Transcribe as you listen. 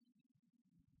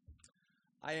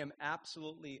I am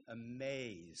absolutely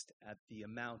amazed at the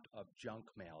amount of junk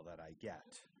mail that I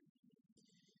get.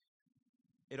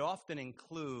 It often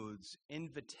includes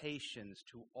invitations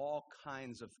to all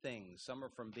kinds of things. Some are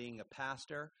from being a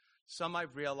pastor. Some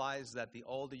I've realized that the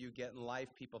older you get in life,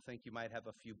 people think you might have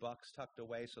a few bucks tucked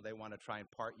away, so they want to try and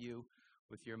part you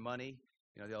with your money.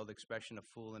 You know, the old expression, a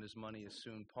fool and his money is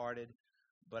soon parted.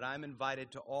 But I'm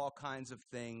invited to all kinds of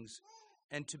things.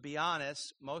 And to be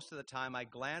honest, most of the time I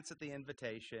glance at the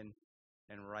invitation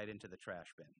and right into the trash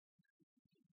bin.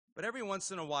 But every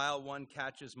once in a while, one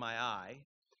catches my eye,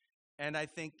 and I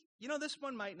think, this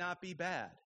one might not be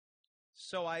bad.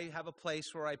 So I have a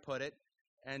place where I put it,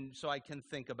 and so I can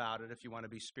think about it if you want to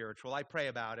be spiritual. I pray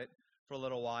about it for a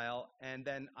little while, and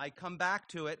then I come back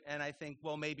to it, and I think,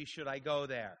 well, maybe should I go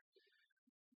there?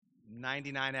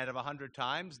 99 out of 100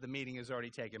 times, the meeting has already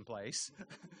taken place.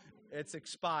 It's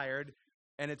expired,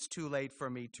 and it's too late for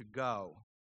me to go.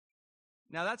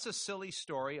 Now, that's a silly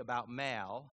story about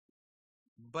mail,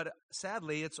 but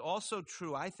sadly, it's also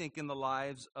true, I think, in the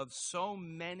lives of so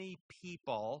many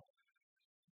people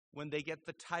when they get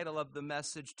the title of the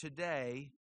message today,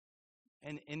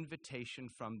 An Invitation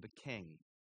from the King.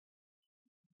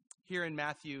 Here in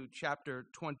Matthew chapter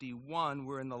 21,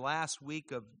 we're in the last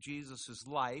week of Jesus'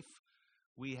 life.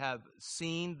 We have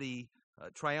seen the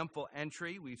triumphal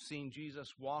entry. We've seen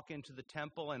Jesus walk into the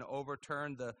temple and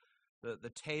overturn the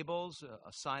tables,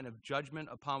 a sign of judgment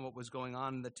upon what was going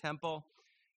on in the temple.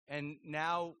 And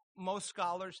now most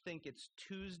scholars think it's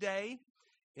Tuesday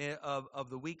of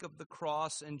the week of the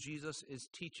cross, and Jesus is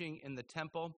teaching in the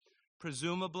temple,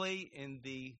 presumably in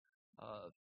the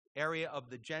area of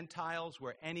the Gentiles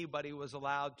where anybody was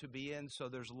allowed to be in. So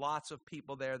there's lots of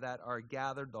people there that are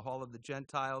gathered, the hall of the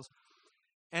Gentiles.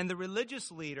 And the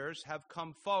religious leaders have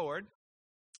come forward,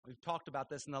 we've talked about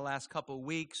this in the last couple of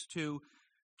weeks, to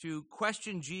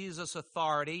question Jesus'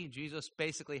 authority. Jesus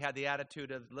basically had the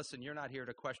attitude of, listen, you're not here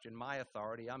to question my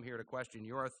authority, I'm here to question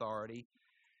your authority.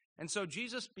 And so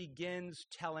Jesus begins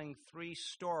telling 3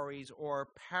 stories or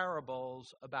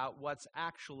parables about what's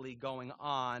actually going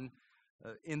on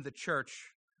in the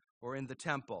church or in the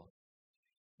temple.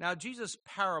 Now, Jesus'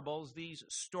 parables, these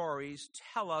stories,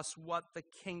 tell us what the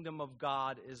kingdom of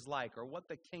God is like, or what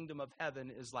the kingdom of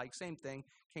heaven is like. Same thing,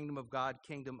 kingdom of God,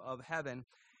 kingdom of heaven.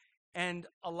 And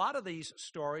a lot of these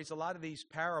stories, a lot of these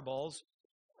parables,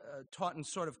 taught in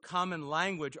sort of common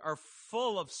language, are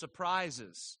full of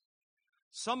surprises.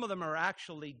 Some of them are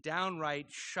actually downright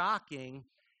shocking,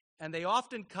 and they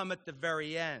often come at the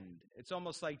very end. It's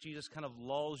almost like Jesus kind of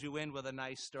lulls you in with a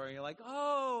nice story, and you're like,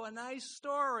 oh, a nice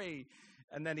story.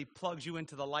 And then he plugs you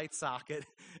into the light socket,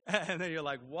 and then you're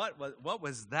like, what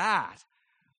was that?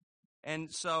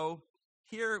 And so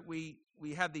here we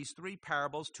have these 3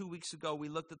 parables. 2 weeks ago, we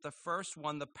looked at the first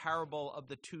one, the parable of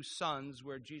the 2 sons,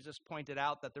 where Jesus pointed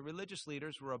out that the religious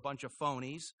leaders were a bunch of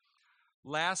phonies.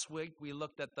 Last week, we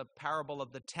looked at the parable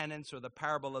of the tenants, or the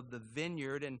parable of the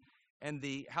vineyard, and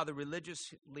how the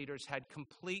religious leaders had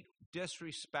complete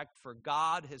disrespect for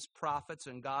God, his prophets,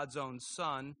 and God's own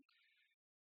Son.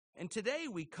 And today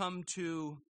we come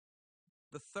to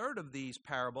the third of these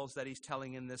parables that he's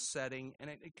telling in this setting, and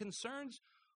it concerns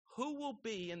who will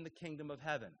be in the kingdom of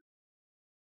heaven.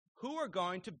 Who are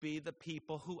going to be the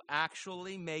people who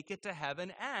actually make it to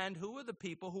heaven, and who are the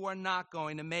people who are not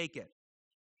going to make it?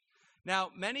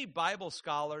 Now, many Bible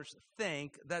scholars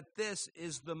think that this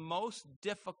is the most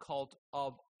difficult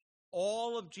of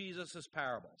all of Jesus'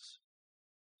 parables.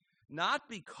 Not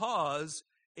because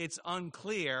it's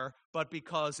unclear, but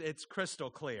because it's crystal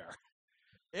clear.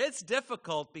 It's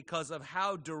difficult because of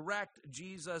how direct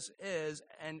Jesus is,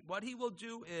 and what he will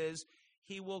do is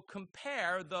he will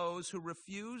compare those who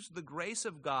refuse the grace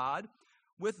of God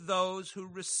with those who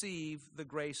receive the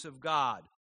grace of God.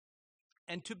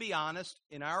 And to be honest,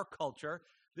 in our culture,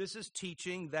 this is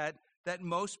teaching that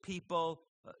most people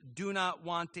do not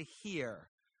want to hear.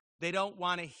 They don't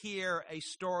want to hear a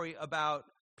story about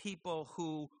people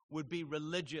who would be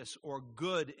religious or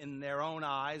good in their own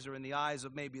eyes or in the eyes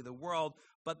of maybe the world,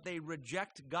 but they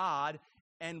reject God,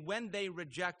 and when they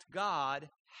reject God,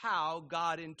 how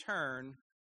God in turn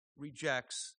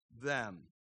rejects them.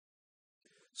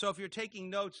 So if you're taking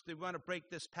notes, we want to break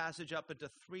this passage up into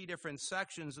 3 different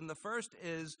sections, and the first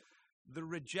is the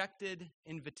rejected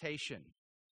invitation.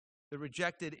 The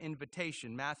rejected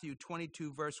invitation. Matthew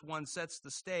 22, verse 1 sets the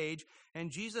stage.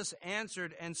 And Jesus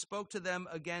answered and spoke to them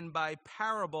again by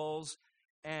parables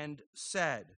and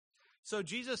said. So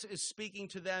Jesus is speaking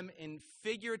to them in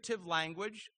figurative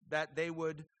language that they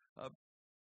would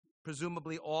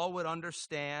presumably all would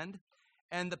understand.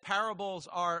 And the parables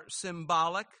are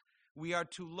symbolic. We are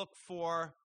to look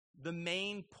for the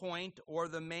main point or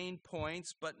the main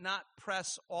points, but not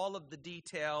press all of the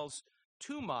details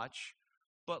too much,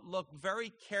 but look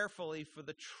very carefully for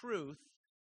the truth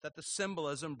that the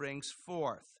symbolism brings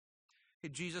forth.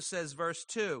 Jesus says, verse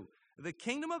 2, the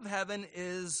kingdom of heaven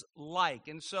is like.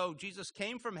 And so Jesus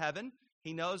came from heaven.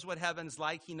 He knows what heaven's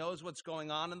like. He knows what's going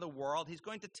on in the world. He's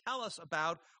going to tell us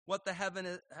about what heaven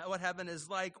is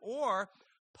like, or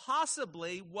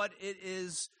possibly what it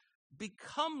is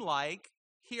become like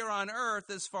here on earth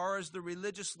as far as the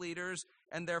religious leaders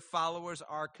and their followers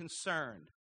are concerned.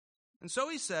 And so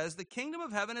he says, the kingdom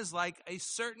of heaven is like a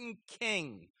certain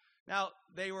king. Now,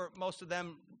 most of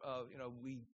them,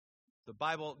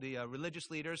 the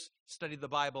religious leaders studied the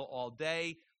Bible all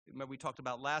day. Remember, we talked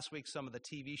about last week some of the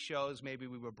TV shows maybe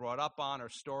we were brought up on, or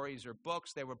stories or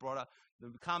books they were brought up.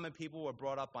 The common people were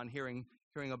brought up on hearing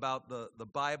about the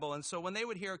Bible. And so when they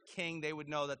would hear king, they would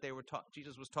know that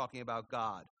Jesus was talking about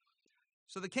God.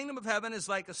 So the kingdom of heaven is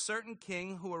like a certain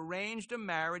king who arranged a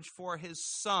marriage for his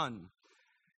son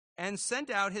and sent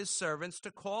out his servants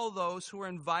to call those who were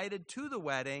invited to the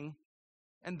wedding,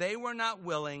 and they were not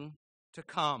willing to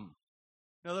come.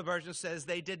 Another version says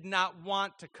they did not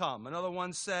want to come. Another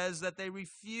one says that they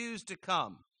refused to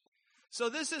come. So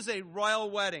this is a royal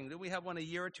wedding. Did we have one a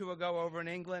year or two ago over in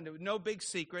England? It was no big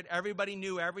secret. Everybody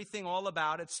knew everything all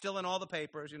about it. Still in all the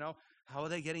papers, How are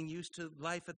they getting used to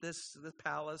life at this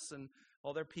palace and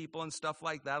all their people and stuff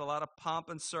like that? A lot of pomp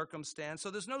and circumstance.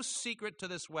 So there's no secret to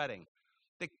this wedding.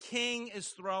 The king is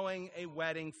throwing a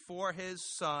wedding for his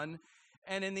son.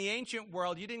 And in the ancient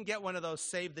world, you didn't get one of those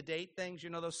save-the-date things,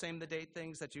 those save-the-date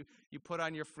things that you put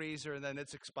on your freezer and then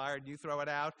it's expired and you throw it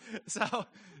out.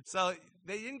 So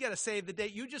they didn't get a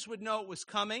save-the-date. You just would know it was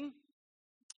coming.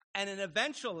 And then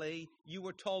eventually, you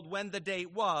were told when the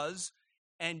date was,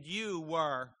 and you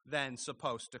were then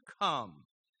supposed to come.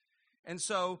 And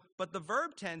so, but the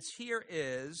verb tense here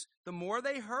is, the more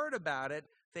they heard about it,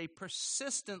 they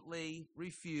persistently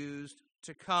refused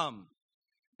to come.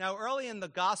 Now, early in the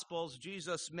Gospels,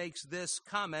 Jesus makes this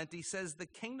comment. He says, the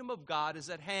kingdom of God is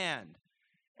at hand.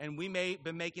 And we may have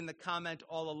been making the comment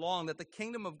all along that the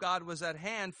kingdom of God was at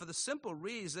hand for the simple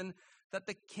reason that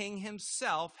the king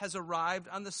himself has arrived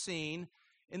on the scene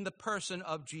in the person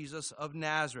of Jesus of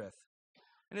Nazareth.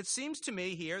 And it seems to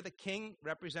me here the king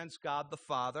represents God the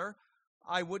Father.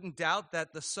 I wouldn't doubt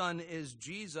that the Son is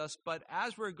Jesus, but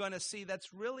as we're going to see,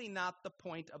 that's really not the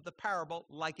point of the parable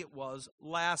like it was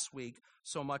last week,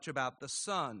 so much about the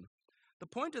Son. The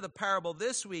point of the parable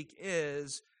this week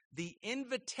is the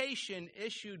invitation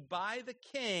issued by the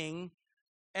king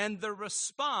and the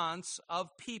response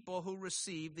of people who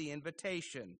receive the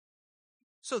invitation.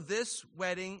 So this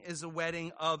wedding is a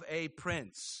wedding of a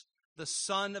prince, the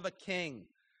son of a king.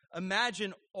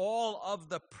 Imagine all of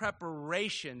the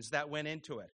preparations that went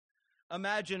into it.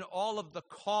 Imagine all of the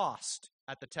cost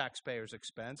at the taxpayer's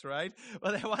expense, right?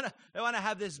 Well, they want to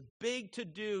have this big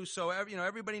to-do so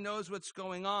everybody knows what's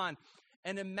going on.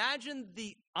 And imagine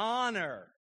the honor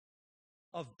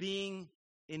of being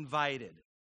invited.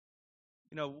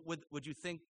 Would you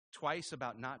think twice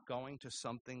about not going to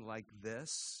something like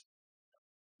this?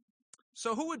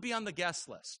 So who would be on the guest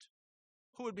list?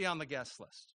 Who would be on the guest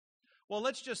list? Well,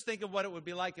 let's just think of what it would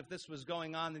be like if this was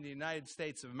going on in the United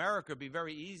States of America. It would be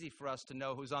very easy for us to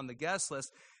know who's on the guest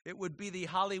list. It would be the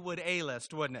Hollywood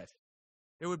A-list, wouldn't it?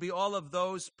 It would be all of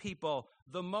those people,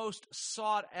 the most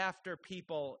sought-after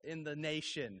people in the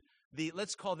nation.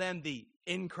 Let's call them the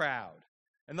in crowd.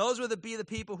 And those would be the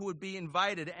people who would be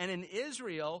invited. And in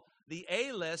Israel, the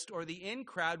A-list or the in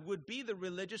crowd would be the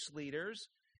religious leaders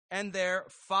and their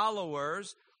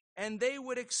followers, and they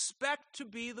would expect to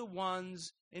be the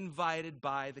ones invited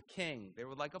by the king. They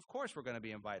were like, of course we're going to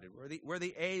be invited. We're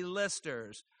the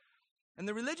A-listers. And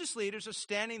the religious leaders are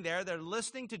standing there. They're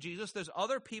listening to Jesus. There's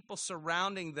other people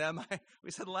surrounding them.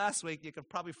 We said last week you could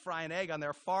probably fry an egg on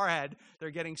their forehead. They're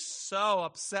getting so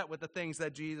upset with the things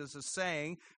that Jesus is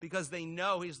saying because they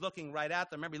know he's looking right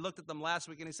at them. Remember, he looked at them last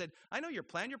week and he said, I know your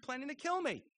plan. You're planning to kill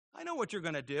me. I know what you're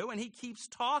going to do. And he keeps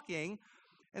talking.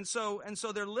 And so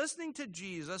they're listening to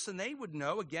Jesus, and they would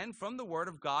know, again, from the Word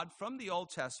of God, from the Old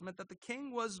Testament, that the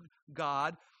king was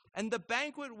God, and the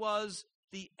banquet was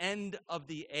the end of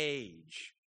the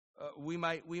age. We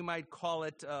might call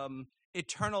it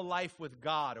eternal life with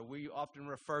God, or we often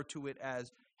refer to it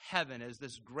as heaven, as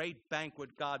this great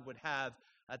banquet God would have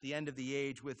at the end of the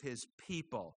age with his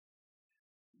people.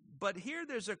 But here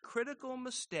there's a critical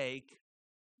mistake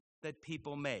that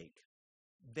people make.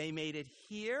 They made it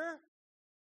here,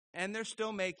 and they're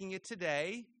still making it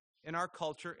today in our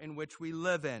culture in which we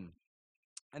live in.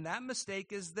 And that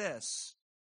mistake is this.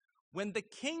 When the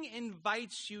king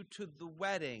invites you to the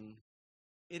wedding,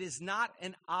 it is not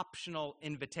an optional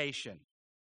invitation.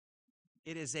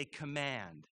 It is a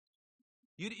command.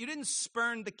 You didn't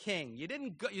spurn the king. You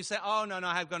didn't go, you say, oh, no,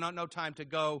 I have no time to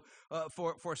go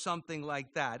for something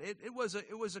like that. It was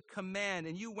a command,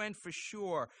 and you went for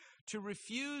sure. To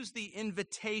refuse the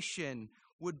invitation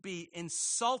would be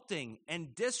insulting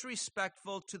and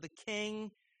disrespectful to the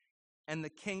king and the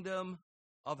kingdom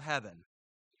of heaven.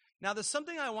 Now, there's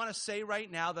something I want to say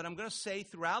right now that I'm going to say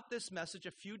throughout this message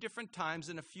a few different times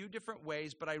in a few different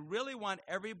ways, but I really want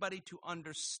everybody to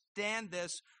understand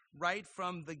this right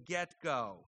from the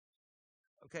get-go.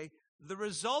 Okay? The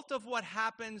result of what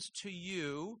happens to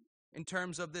you in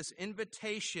terms of this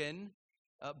invitation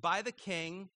by the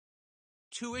king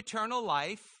to eternal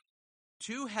life,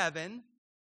 to heaven,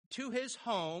 to his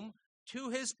home, to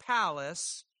his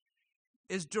palace,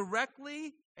 is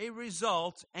directly a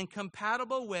result and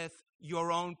compatible with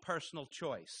your own personal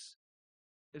choice.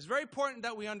 It's very important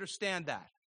that we understand that.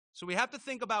 So we have to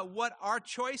think about what our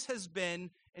choice has been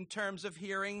in terms of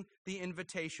hearing the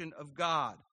invitation of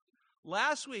God.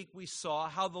 Last week we saw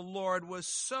how the Lord was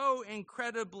so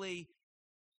incredibly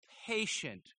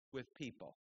patient with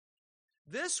people.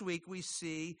 This week we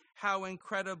see how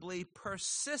incredibly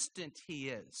persistent he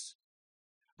is.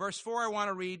 Verse 4 I want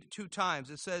to read 2 times.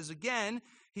 It says, again,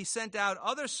 he sent out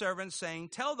other servants, saying,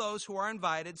 tell those who are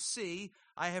invited, see,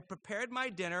 I have prepared my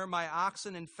dinner, my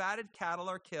oxen and fatted cattle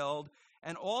are killed,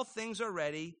 and all things are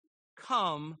ready.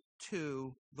 Come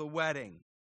to the wedding.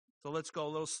 So let's go a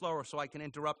little slower so I can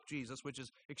interrupt Jesus, which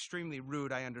is extremely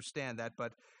rude. I understand that,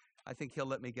 but I think he'll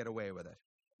let me get away with it.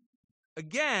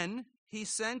 Again, he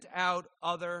sent out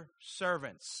other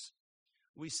servants.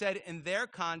 We said in their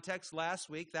context last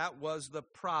week that was the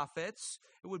prophets.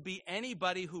 It would be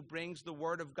anybody who brings the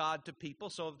word of God to people.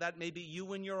 So that may be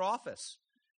you in your office,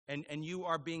 and you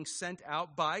are being sent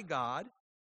out by God.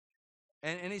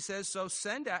 And he says, so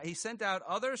he sent out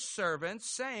other servants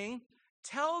saying,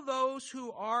 tell those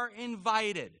who are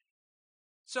invited.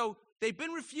 So they've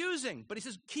been refusing, but he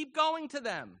says, keep going to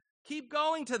them. Keep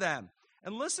going to them.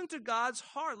 And listen to God's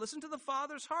heart. Listen to the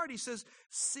Father's heart. He says,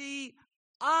 see,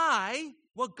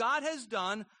 what God has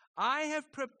done, I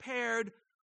have prepared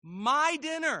my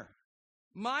dinner.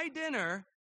 My dinner,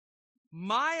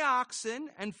 my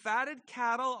oxen and fatted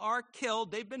cattle are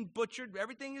killed. They've been butchered.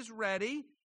 Everything is ready.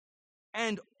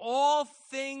 And all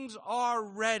things are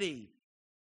ready.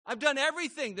 I've done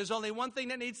everything. There's only one thing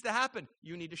that needs to happen.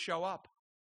 You need to show up.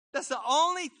 That's the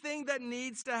only thing that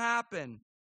needs to happen.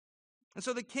 And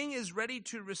so the king is ready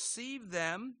to receive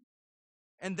them.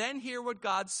 And then hear what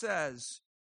God says.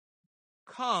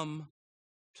 Come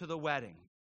to the wedding.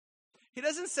 He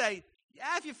doesn't say,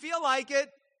 yeah, if you feel like it.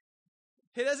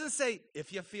 He doesn't say,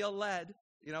 if you feel led.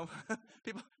 You know,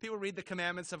 people read the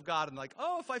commandments of God and like,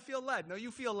 oh, if I feel led. No,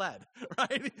 you feel led,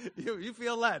 right? You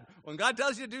feel led. When God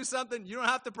tells you to do something, you don't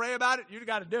have to pray about it. You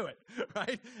got to do it,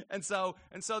 right? And so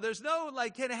there's no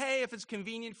like, hey, if it's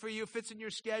convenient for you, fits in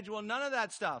your schedule, none of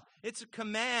that stuff. It's a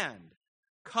command.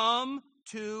 Come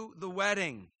to the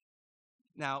wedding.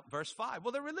 Now, verse 5.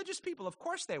 Well, the religious people, of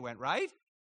course they went, right?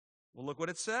 Well, look what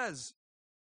it says.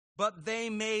 But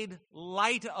they made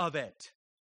light of it.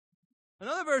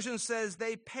 Another version says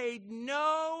they paid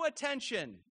no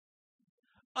attention.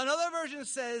 Another version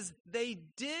says they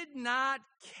did not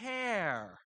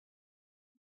care.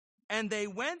 And they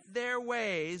went their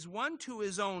ways, one to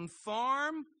his own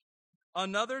farm,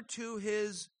 another to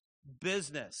his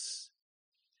business.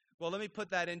 Well, let me put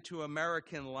that into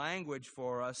American language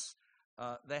for us.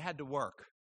 They had to work.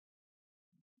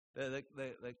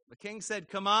 The king said,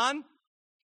 come on,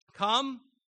 come.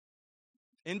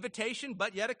 Invitation,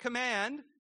 but yet a command.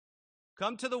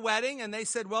 Come to the wedding. And they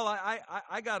said, well,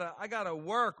 I gotta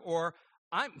work, or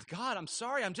I'm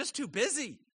sorry, I'm just too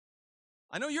busy.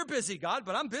 I know you're busy, God,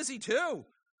 but I'm busy too.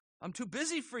 I'm too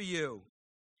busy for you.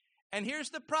 And here's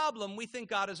the problem. We think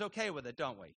God is okay with it,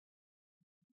 don't we?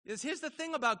 Here's the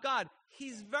thing about God.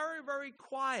 He's very, very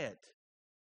quiet.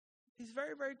 He's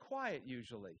very, very quiet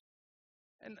usually.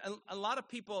 And a lot of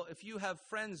people, if you have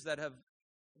friends that have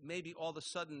maybe all of a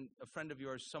sudden a friend of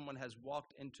yours, someone has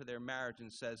walked into their marriage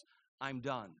and says, I'm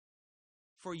done.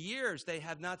 For years, they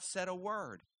have not said a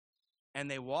word.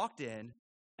 And they walked in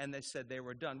and they said they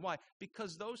were done. Why?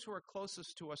 Because those who are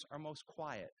closest to us are most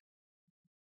quiet.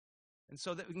 And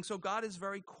so God is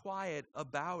very quiet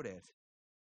about it.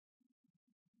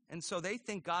 And so they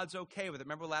think God's okay with it.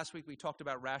 Remember last week we talked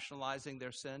about rationalizing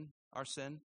our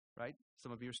sin, right?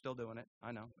 Some of you are still doing it.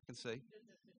 I know, I can see.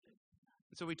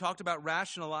 So we talked about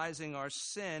rationalizing our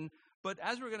sin, but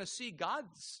as we're going to see, God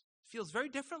feels very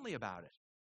differently about it.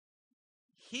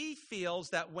 He feels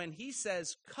that when he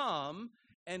says come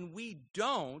and we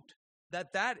don't,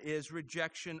 that is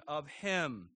rejection of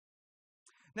him.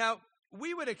 Now,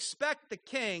 we would expect the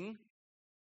king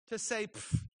to say,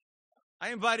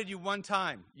 I invited you one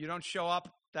time. You don't show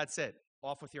up, that's it.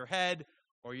 Off with your head,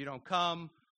 or you don't come,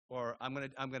 or I'm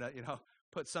gonna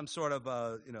put some sort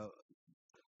of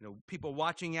people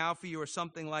watching out for you or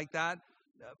something like that.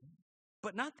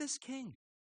 But not this king.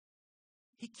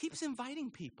 He keeps inviting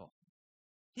people.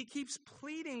 He keeps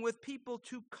pleading with people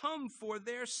to come for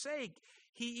their sake.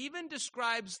 He even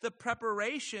describes the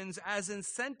preparations as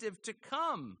incentive to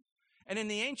come. And in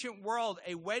the ancient world,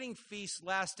 a wedding feast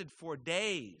lasted for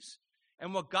days.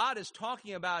 And what God is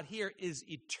talking about here is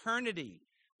eternity.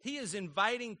 He is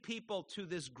inviting people to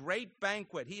this great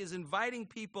banquet. He is inviting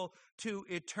people to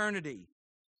eternity.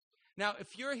 Now,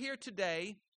 if you're here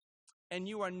today and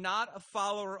you are not a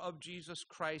follower of Jesus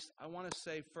Christ, I want to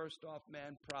say first off,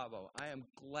 man, bravo. I am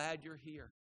glad you're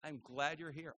here. I'm glad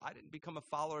you're here. I didn't become a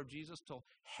follower of Jesus till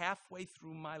halfway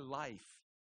through my life.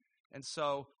 And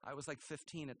so I was like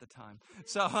 15 at the time.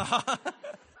 So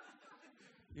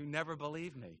you never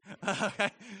believe me. Okay?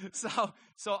 So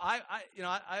I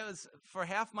was, for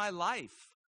half my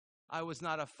life, I was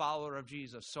not a follower of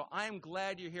Jesus. So I am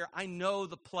glad you're here. I know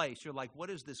the place. You're like, what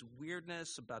is this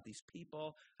weirdness about these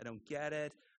people? I don't get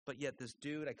it. But yet this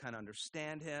dude, I kind of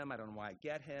understand him. I don't know why I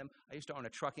get him. I used to own a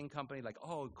trucking company. Like,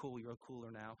 oh, cool, you're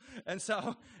cooler now.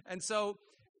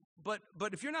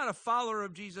 But if you're not a follower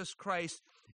of Jesus Christ,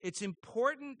 it's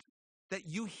important that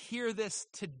you hear this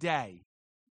today.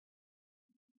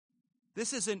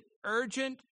 This is an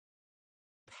urgent,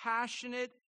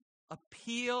 passionate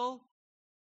appeal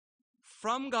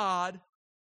from God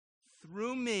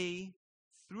through me,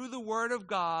 through the Word of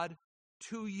God,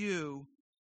 to you.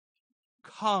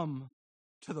 Come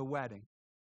to the wedding.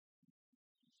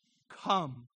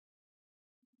 Come.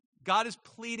 God is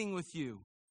pleading with you.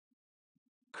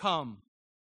 Come.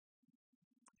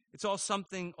 It's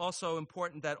also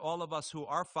important that all of us who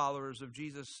are followers of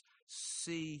Jesus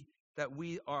see that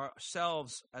we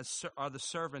ourselves are the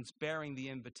servants bearing the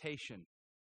invitation.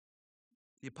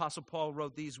 The Apostle Paul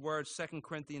wrote these words, 2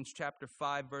 Corinthians chapter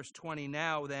 5, verse 20.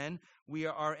 Now then, we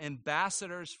are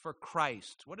ambassadors for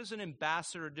Christ. What does an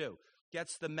ambassador do?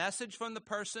 Gets the message from the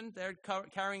person they're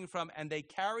carrying from, and they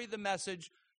carry the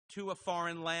message to a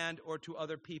foreign land or to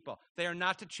other people. They are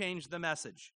not to change the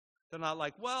message. They're not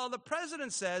like, well, the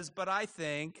president says, but I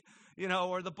think,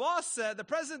 or the boss said, the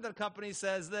president of the company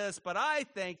says this, but I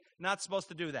think. Not supposed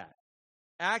to do that.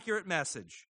 Accurate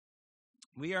message.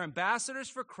 We are ambassadors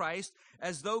for Christ,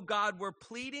 as though God were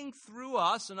pleading through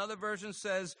us. Another version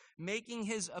says, making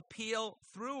his appeal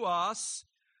through us.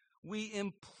 We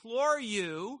implore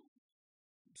you.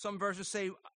 Some versions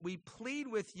say, we plead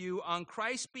with you on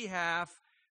Christ's behalf,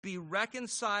 be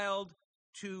reconciled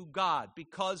to God,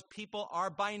 because people are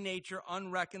by nature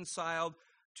unreconciled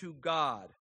to God.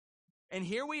 And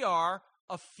here we are,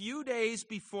 a few days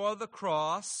before the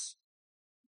cross,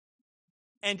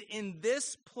 and in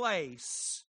this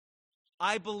place,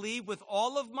 I believe with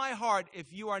all of my heart,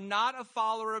 if you are not a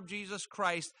follower of Jesus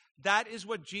Christ, that is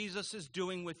what Jesus is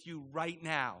doing with you right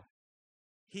now.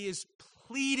 He is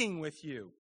pleading with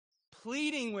you.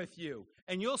 Pleading with you.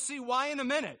 And you'll see why in a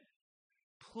minute.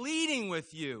 Pleading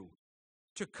with you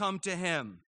to come to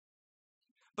him.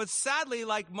 But sadly,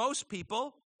 like most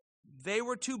people, they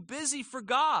were too busy for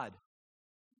God.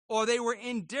 Or they were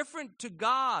indifferent to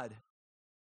God.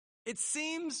 It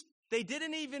seems they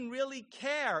didn't even really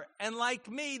care. And like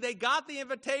me, they got the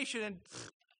invitation and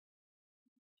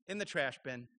in the trash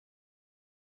bin.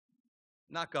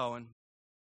 Not going.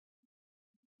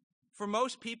 For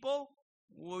most people,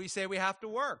 we say we have to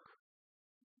work.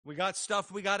 We got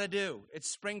stuff we got to do. It's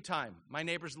springtime. My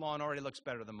neighbor's lawn already looks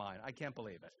better than mine. I can't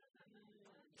believe it.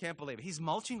 Can't believe it. He's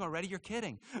mulching already? You're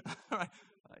kidding.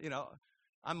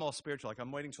 I'm all spiritual. Like,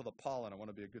 I'm waiting till the pollen. I want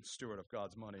to be a good steward of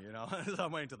God's money, So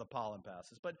I'm waiting till the pollen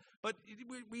passes. But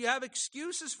we have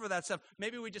excuses for that stuff.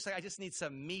 Maybe we just say, I just need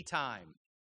some me time.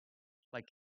 Like,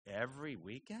 every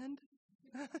weekend?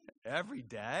 Every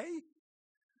day?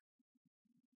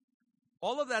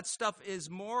 All of that stuff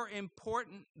is more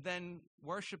important than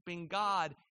worshiping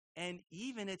God. And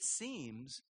even it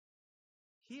seems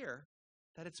here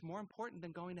that it's more important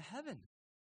than going to heaven.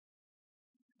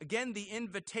 Again, the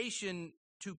invitation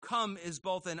to come is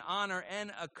both an honor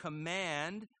and a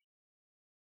command.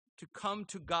 To come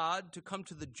to God, to come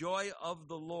to the joy of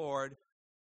the Lord,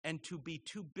 and to be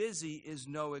too busy is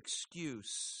no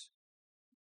excuse.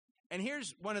 And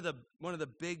here's one of the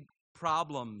big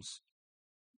problems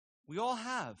we all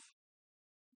have.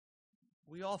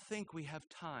 We all think we have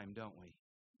time, don't we?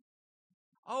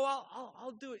 Oh,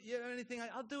 I'll do it. Anything?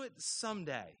 I'll do it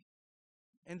someday.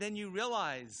 And then you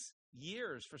realize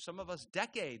years, for some of us,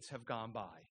 decades have gone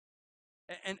by.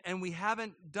 And we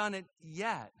haven't done it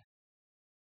yet.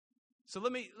 So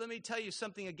let me tell you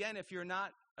something again. If you're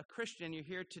not a Christian, you're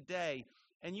here today,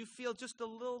 and you feel just a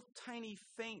little tiny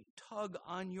faint tug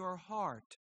on your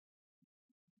heart,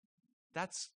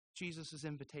 that's Jesus'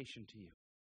 invitation to you.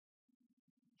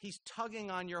 He's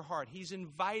tugging on your heart. He's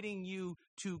inviting you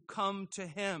to come to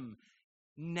him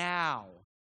now.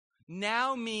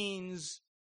 Now means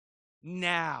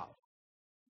now.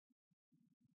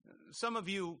 Some of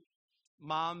you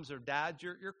moms or dads,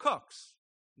 you're cooks,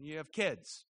 and you have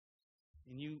kids.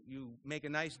 And you make a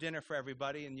nice dinner for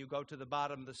everybody, and you go to the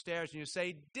bottom of the stairs, and you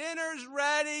say, "Dinner's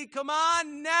ready, come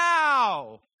on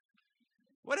now."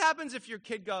 What happens if your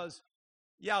kid goes,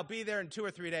 "Yeah, I'll be there in 2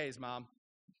 or 3 days, Mom"?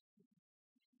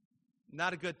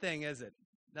 Not a good thing, is it?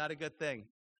 Not a good thing.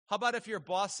 How about if your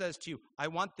boss says to you, "I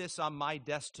want this on my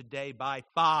desk today by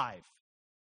 5.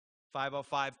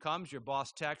 5:05 comes, your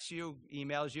boss texts you,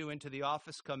 emails you into the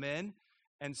office, come in,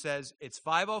 and says, "It's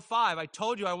 5:05. I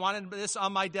told you I wanted this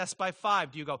on my desk by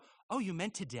 5. Do you go, "Oh, you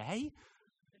meant today?"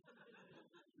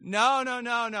 No.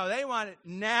 They want it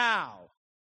now.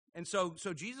 And so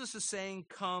Jesus is saying,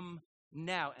 come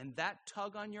now. And that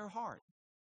tug on your heart,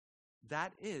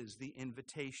 that is the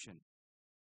invitation.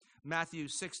 Matthew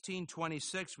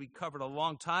 16:26, we covered a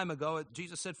long time ago.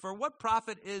 Jesus said, "For what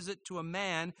profit is it to a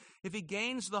man if he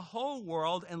gains the whole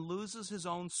world and loses his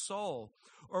own soul?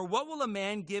 Or what will a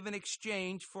man give in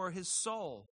exchange for his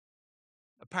soul?"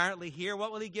 Apparently here,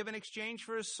 what will he give in exchange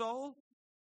for his soul?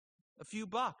 A few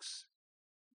bucks.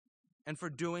 And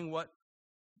for doing what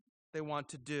they want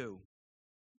to do.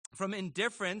 From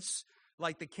indifference,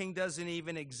 like the king doesn't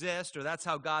even exist, or that's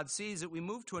how God sees it, we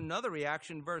move to another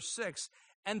reaction, verse 6.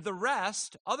 "And the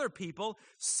rest, other people,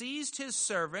 seized his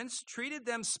servants, treated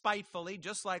them spitefully,"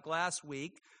 just like last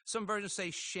week. Some versions say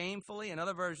shamefully,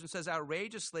 another version says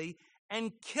outrageously,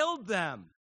 "and killed them."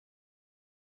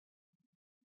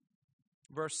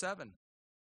 Verse 7.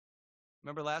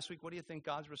 Remember last week, what do you think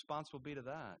God's response will be to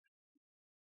that?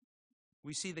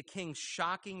 We see the king's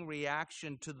shocking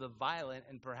reaction to the violent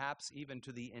and perhaps even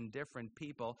to the indifferent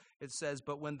people. It says,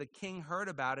 "But when the king heard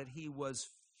about it, he was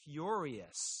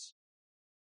furious."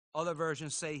 Other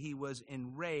versions say he was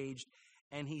enraged,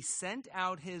 and he sent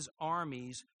out his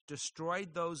armies,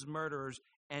 destroyed those murderers,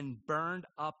 and burned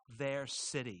up their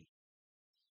city.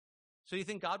 So you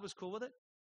think God was cool with it?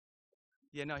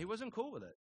 Yeah, no, he wasn't cool with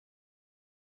it.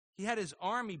 He had his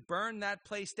army burn that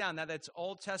place down. Now, that's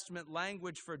Old Testament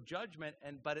language for judgment,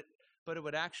 but it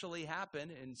would actually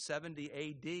happen in 70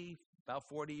 AD, about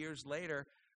 40 years later,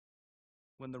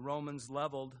 when the Romans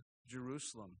leveled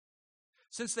Jerusalem.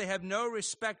 Since they have no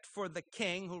respect for the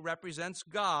king who represents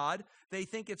God, they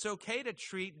think it's okay to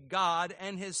treat God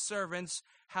and his servants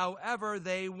however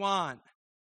they want.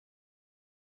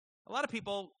 A lot of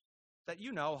people that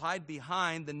you know hide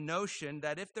behind the notion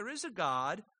that if there is a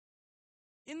God,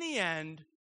 in the end,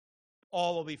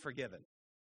 all will be forgiven.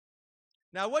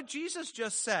 Now, what Jesus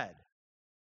just said,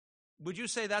 would you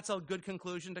say that's a good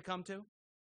conclusion to come to?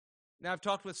 Now, I've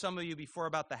talked with some of you before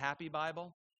about the Happy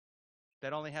Bible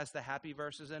that only has the happy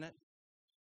verses in it.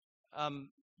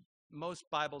 Most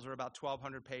Bibles are about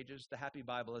 1,200 pages. The Happy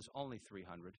Bible is only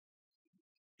 300.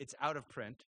 It's out of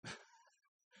print.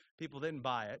 People didn't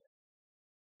buy it.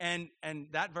 And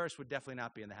that verse would definitely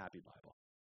not be in the Happy Bible.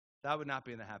 That would not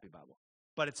be in the Happy Bible.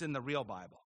 But it's in the real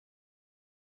Bible.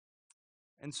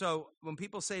 And so when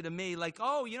people say to me, like,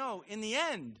 "Oh, in the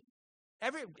end,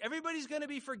 everybody's going to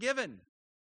be forgiven,"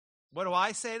 what do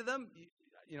I say to them?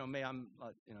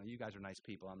 You guys are nice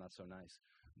people. I'm not so nice.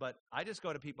 But I just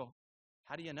go to people,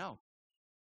 "How do you know?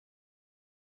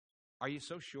 Are you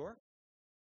so sure?"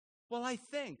 "Well, I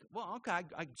think." "Well, okay,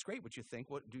 it's great what you think.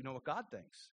 Do you know what God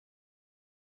thinks?"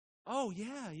 "Oh,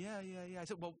 yeah. I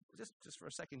said, "Well, just for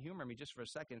a second, humor me just for a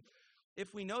second.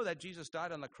 If we know that Jesus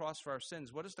died on the cross for our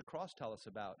sins, what does the cross tell us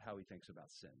about how he thinks about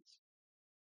sins?"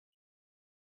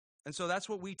 And so that's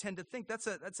what we tend to think. That's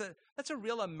a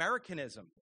real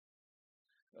Americanism.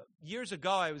 Years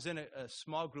ago, I was in a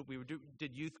small group. We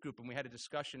did youth group, and we had a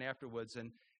discussion afterwards,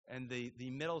 and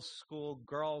the middle school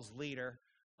girls leader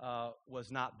was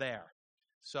not there.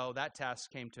 So that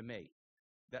task came to me.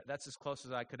 That's as close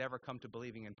as I could ever come to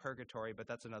believing in purgatory, but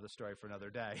that's another story for another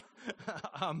day.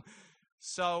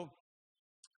 So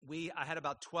I had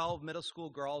about 12 middle school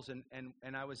girls, and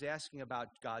I was asking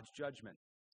about God's judgment.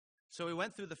 So we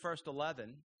went through the first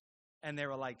 11, and they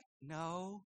were like,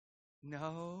 no.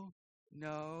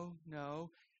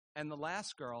 And the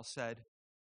last girl said,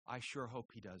 "I sure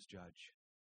hope he does judge."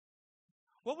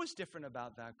 What was different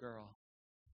about that girl?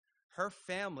 Her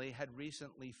family had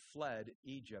recently fled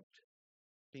Egypt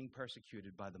being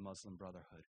persecuted by the Muslim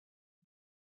Brotherhood.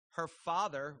 Her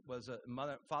father was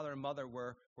father and mother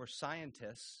were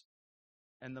scientists,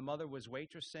 and the mother was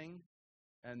waitressing,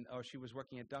 or she was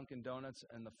working at Dunkin' Donuts,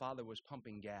 and the father was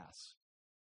pumping gas.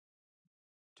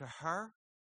 To her,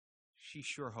 she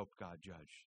sure hoped God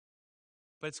judged.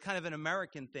 But it's kind of an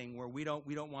American thing where we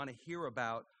don't want to hear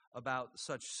about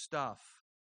such stuff.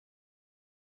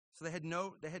 So they had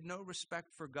no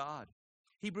respect for God.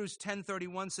 Hebrews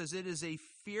 10:31 says, "It is a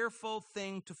fearful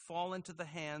thing to fall into the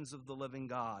hands of the living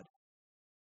God."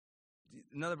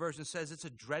 Another version says it's a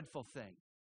dreadful thing.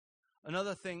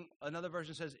 Another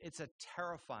version says it's a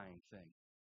terrifying thing.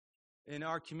 In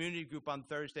our community group on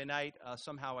Thursday night,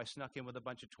 somehow I snuck in with a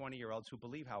bunch of 20-year-olds who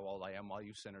believe how old I am while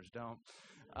you sinners don't.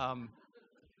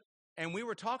 And we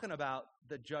were talking about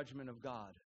the judgment of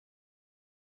God.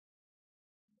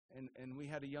 And we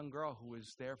had a young girl who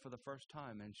was there for the first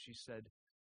time, and she said,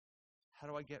 "How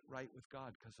do I get right with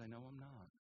God? Because I know I'm not."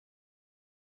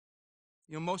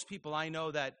 You know, most people I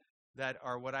know that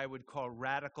are what I would call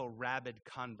radical, rabid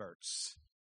converts.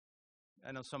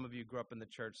 I know some of you grew up in the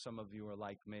church, some of you are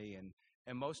like me, and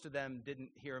most of them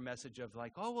didn't hear a message of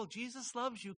like, "Oh, well, Jesus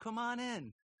loves you, come on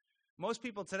in." Most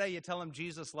people today, you tell them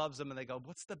Jesus loves them, and they go,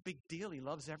 "What's the big deal? He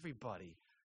loves everybody."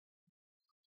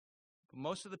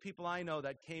 Most of the people I know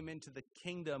that came into the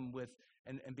kingdom with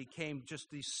and became just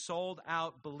these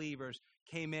sold-out believers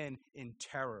came in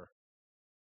terror.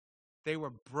 They were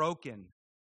broken.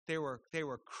 They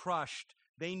were crushed.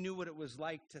 They knew what it was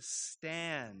like to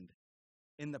stand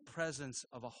in the presence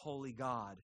of a holy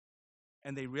God.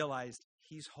 And they realized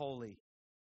he's holy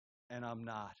and I'm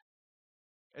not.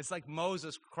 It's like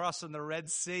Moses crossing the Red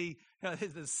Sea.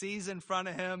 There's the sea's in front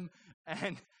of him,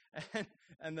 and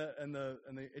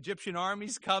the Egyptian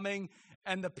army's coming,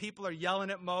 and the people are yelling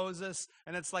at Moses,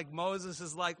 and it's like Moses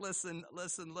is like, listen.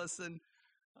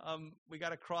 We got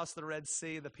to cross the Red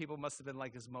Sea. The people must have been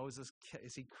like,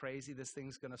 is he crazy? This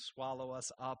thing's going to swallow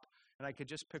us up. And I could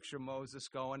just picture Moses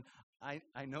going,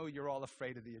 I know you're all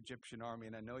afraid of the Egyptian army,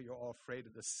 and I know you're all afraid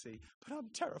of the sea, but I'm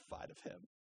terrified of him.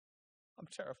 I'm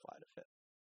terrified of him.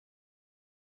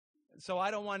 So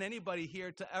I don't want anybody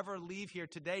here to ever leave here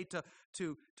today to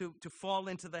fall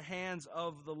into the hands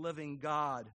of the living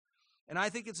God. And I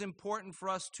think it's important for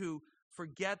us to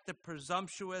forget the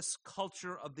presumptuous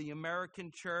culture of the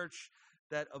American church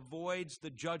that avoids the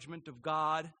judgment of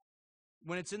God.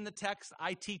 When it's in the text,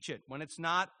 I teach it. When it's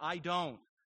not, I don't.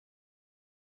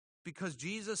 Because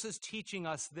Jesus is teaching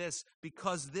us this,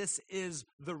 because this is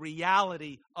the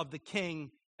reality of the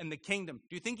King and the kingdom.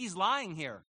 Do you think he's lying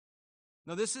here?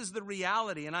 No, this is the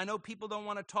reality, and I know people don't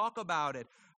want to talk about it,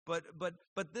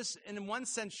 but this, in one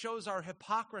sense, shows our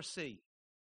hypocrisy.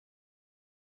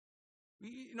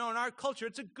 You know, in our culture,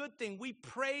 it's a good thing. We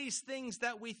praise things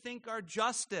that we think are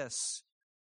justice.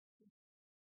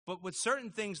 But with certain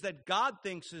things that God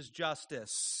thinks is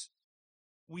justice,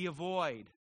 we avoid.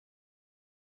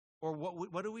 Or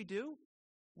what do?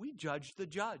 We judge the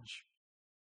judge.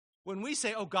 When we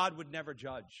say, oh, God would never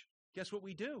judge, guess what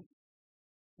we do?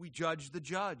 We judge the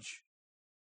judge.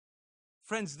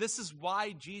 Friends, this is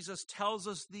why Jesus tells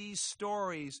us these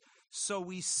stories, so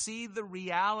we see the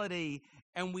reality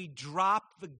and we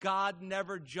drop the God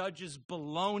never judges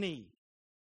baloney.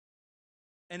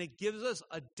 And it gives us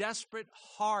a desperate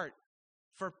heart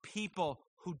for people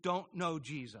who don't know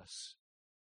Jesus.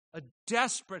 A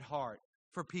desperate heart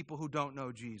for people who don't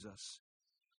know Jesus.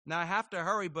 Now, I have to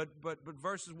hurry, but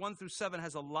verses 1 through 7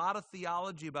 has a lot of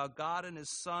theology about God and his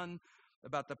Son,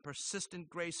 about the persistent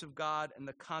grace of God and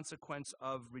the consequence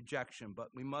of rejection.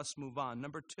 But we must move on.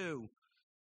 Number 2,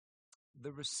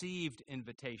 the received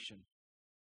invitation.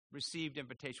 Received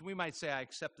invitation. We might say I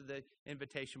accepted the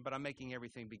invitation, but I'm making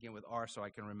everything begin with R so I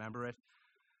can remember it.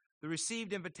 The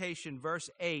received invitation,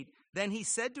 verse 8. Then he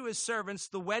said to his servants,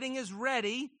 the wedding is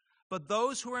ready, but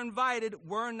those who were invited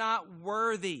were not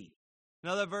worthy.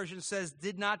 Another version says,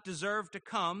 did not deserve to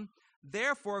come.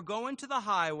 Therefore, go into the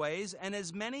highways, and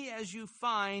as many as you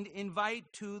find,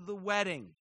 invite to the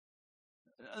wedding.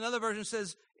 Another version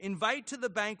says, invite to the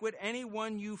banquet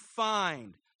anyone you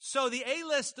find. So the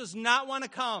A-list does not want to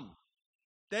come.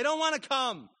 They don't want to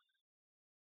come.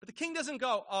 But the king doesn't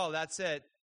go, oh, that's it.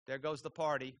 There goes the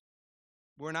party.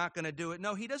 We're not going to do it.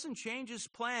 No, he doesn't change his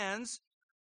plans.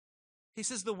 He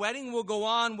says the wedding will go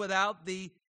on without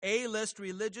the A-list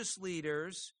religious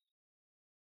leaders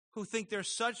who think they're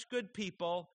such good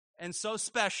people and so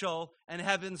special, and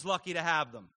heaven's lucky to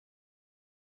have them.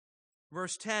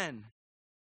 Verse 10,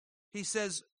 he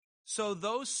says, so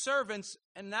those servants,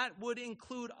 and that would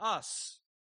include us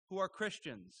who are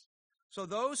Christians. So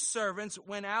those servants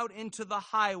went out into the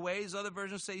highways, other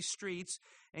versions say streets,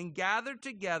 and gathered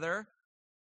together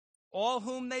all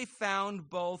whom they found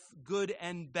both good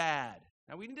and bad.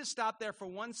 Now, we need to stop there for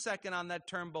 1 second on that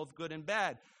term, both good and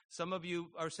bad. Some of you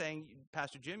are saying,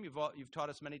 Pastor Jim, you've taught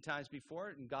us many times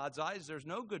before, in God's eyes, there's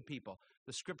no good people.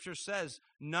 The Scripture says,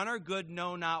 none are good,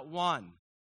 no, not one.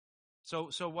 So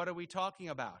what are we talking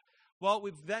about? Well,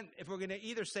 if we're going to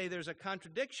either say there's a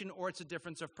contradiction or it's a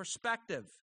difference of perspective.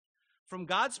 From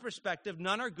God's perspective,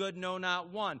 none are good, no, not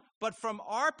one. But from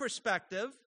our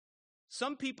perspective,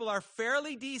 some people are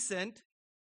fairly decent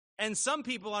and some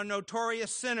people are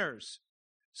notorious sinners.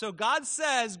 So God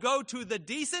says, go to the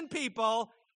decent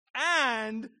people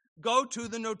and go to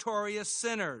the notorious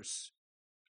sinners.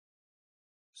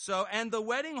 And the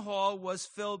wedding hall was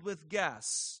filled with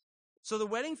guests. So the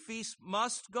wedding feast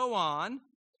must go on,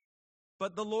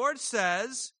 but the Lord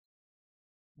says,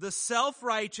 the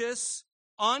self-righteous,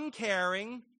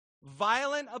 uncaring,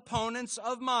 violent opponents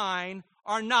of mine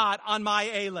are not on my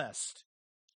A-list.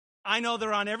 I know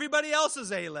they're on everybody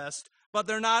else's A-list, but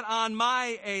they're not on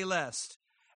my A-list.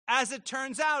 As it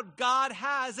turns out, God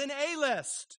has an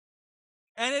A-list,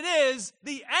 and it is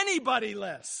the anybody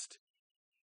list.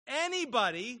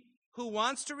 Anybody who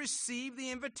wants to receive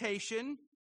the invitation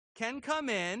can come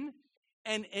in,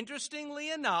 and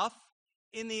interestingly enough,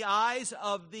 in the eyes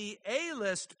of the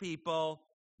A-list people,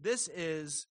 this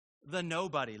is the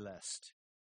nobody list.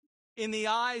 In the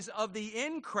eyes of the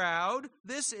in crowd,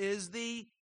 this is the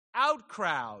out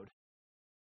crowd.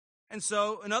 And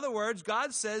so, in other words,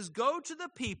 God says, go to the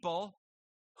people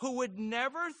who would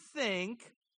never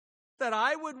think that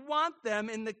I would want them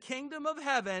in the kingdom of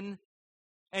heaven,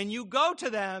 and you go to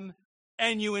them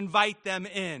and you invite them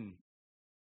in.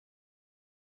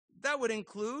 That would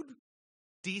include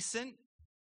decent,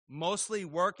 mostly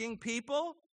working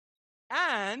people,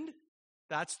 and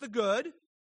that's the good.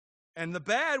 And the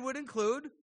bad would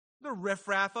include the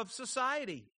riffraff of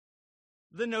society,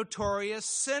 the notorious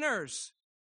sinners.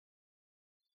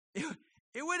 It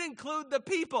would include the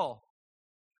people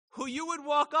who you would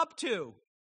walk up to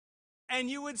and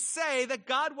you would say that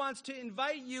God wants to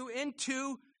invite you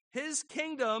into his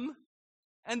kingdom,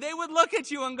 and they would look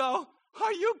at you and go,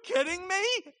 are you kidding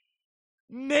me?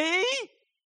 Me?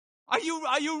 Are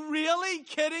you really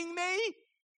kidding me?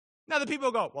 Now the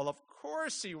people go, well, of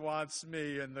course he wants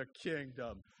me in the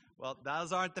kingdom. Well,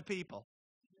 those aren't the people.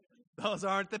 Those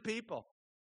aren't the people.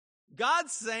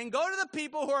 God's saying, go to the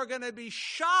people who are going to be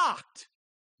shocked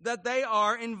that they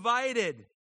are invited.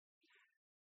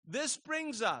 This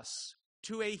brings us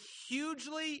to a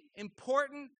hugely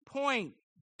important point.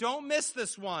 Don't miss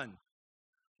this one.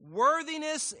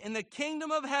 Worthiness in the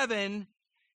kingdom of heaven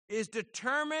is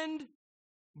determined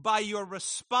by your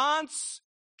response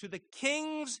to the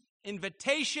king's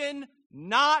invitation,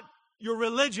 not your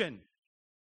religion.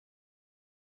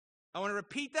 I want to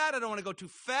repeat that. I don't want to go too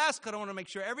fast because I want to make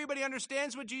sure everybody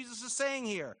understands what Jesus is saying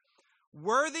here.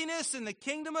 Worthiness in the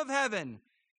kingdom of heaven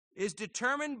is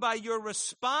determined by your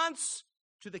response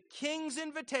to the king's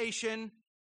invitation,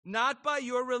 not by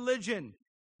your religion.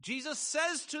 Jesus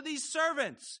says to these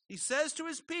servants, he says to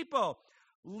his people,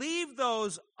 leave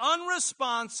those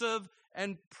unresponsive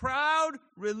and proud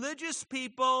religious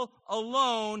people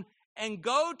alone and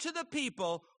go to the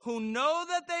people who know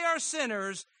that they are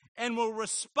sinners and will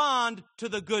respond to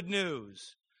the good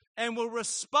news and will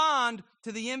respond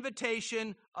to the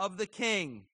invitation of the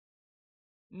king.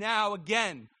 Now,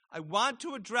 again, I want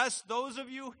to address those of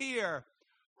you here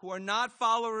who are not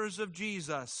followers of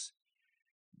Jesus.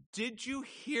 Did you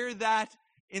hear that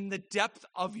in the depth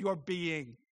of your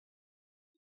being?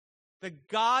 That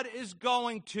God is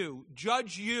going to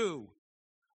judge you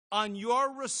on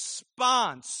your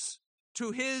response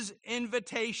to his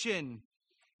invitation.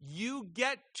 You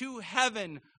get to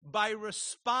heaven by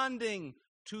responding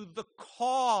to the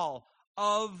call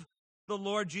of the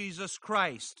Lord Jesus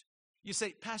Christ. You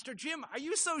say, Pastor Jim, are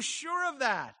you so sure of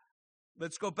that?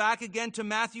 Let's go back again to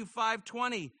Matthew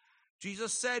 5:20.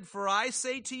 Jesus said, for I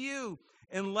say to you,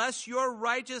 unless your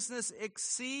righteousness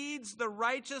exceeds the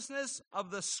righteousness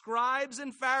of the scribes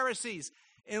and Pharisees,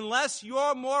 unless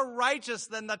you're more righteous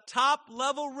than the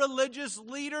top-level religious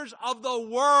leaders of the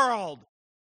world,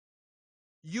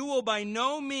 you will by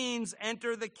no means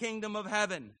enter the kingdom of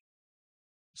heaven.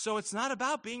 So it's not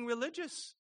about being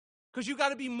religious, because you got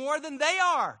to be more than they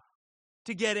are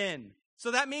to get in. So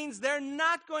that means they're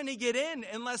not going to get in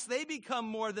unless they become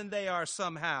more than they are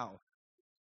somehow.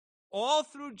 All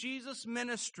through Jesus'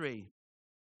 ministry,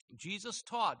 Jesus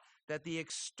taught that the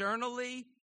externally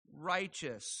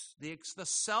righteous, the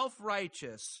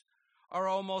self-righteous, are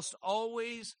almost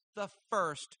always the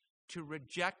first to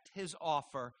reject his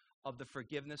offer of the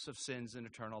forgiveness of sins and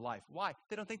eternal life. Why?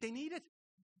 They don't think they need it.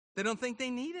 They don't think they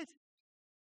need it.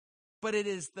 But it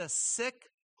is the sick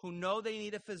who know they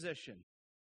need a physician.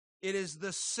 It is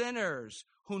the sinners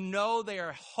who know they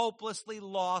are hopelessly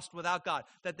lost without God,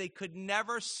 that they could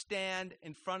never stand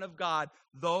in front of God.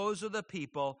 Those are the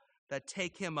people that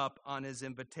take him up on his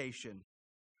invitation.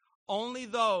 Only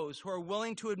those who are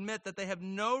willing to admit that they have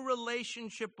no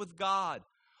relationship with God,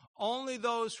 only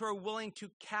those who are willing to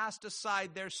cast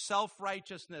aside their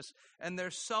self-righteousness and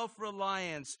their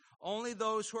self-reliance, only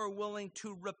those who are willing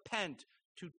to repent,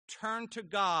 to turn to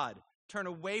God, turn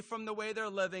away from the way they're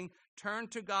living, turn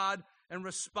to God and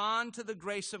respond to the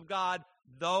grace of God,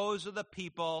 those are the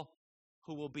people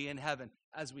who will be in heaven.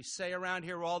 As we say around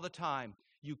here all the time,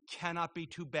 you cannot be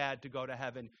too bad to go to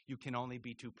heaven. You can only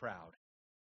be too proud.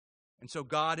 And so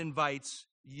God invites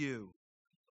you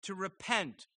to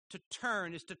repent. To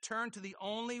turn is to turn to the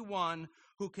only one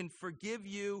who can forgive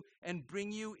you and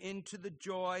bring you into the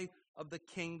joy of the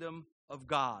kingdom of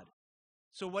God.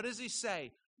 So what does he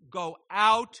say? Go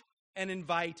out and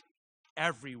invite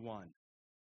everyone.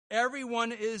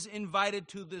 Everyone is invited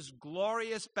to this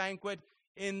glorious banquet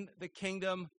in the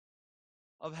kingdom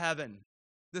of heaven.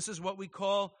 This is what we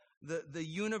call the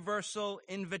universal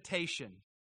invitation.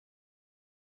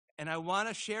 And I want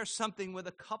to share something with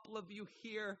a couple of you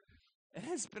here. It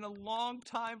has been a long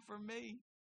time for me.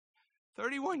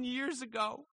 31 years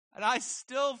ago. And I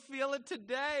still feel it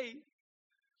today.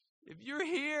 If you're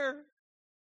here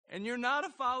and you're not a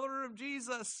follower of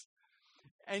Jesus,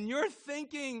 and you're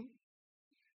thinking,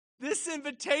 this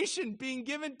invitation being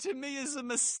given to me is a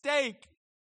mistake,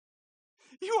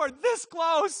 you are this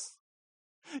close.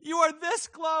 You are this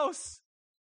close.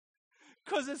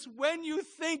 Because it's when you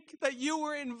think that you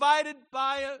were invited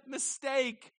by a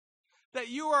mistake that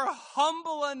you are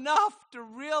humble enough to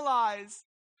realize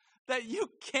that you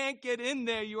can't get in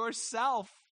there yourself.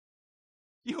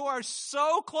 You are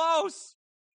so close.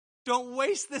 Don't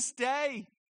waste this day.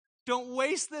 Don't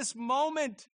waste this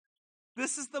moment.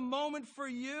 This is the moment for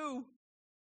you.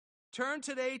 Turn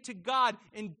today to God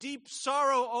in deep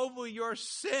sorrow over your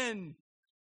sin.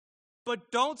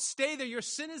 But don't stay there. Your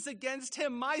sin is against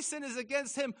him. My sin is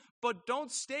against him. But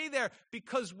don't stay there,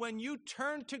 because when you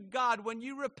turn to God, when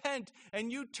you repent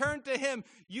and you turn to him,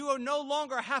 you no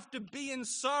longer have to be in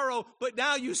sorrow, but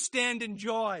now you stand in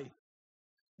joy.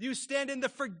 You stand in the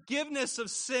forgiveness of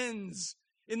sins,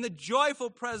 in the joyful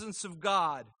presence of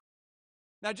God.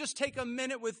 Now just take a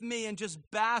minute with me and just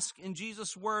bask in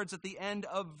Jesus' words at the end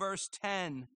of verse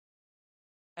 10.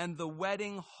 And the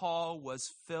wedding hall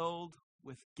was filled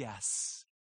with guests.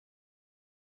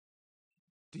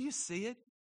 Do you see it?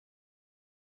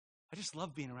 I just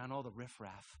love being around all the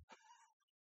riffraff.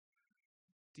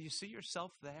 Do you see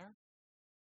yourself there?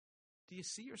 Do you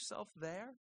see yourself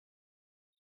there?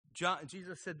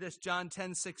 Jesus said this, John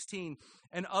 10:16,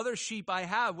 and other sheep I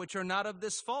have which are not of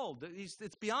this fold.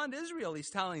 It's beyond Israel, he's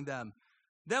telling them.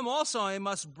 Them also I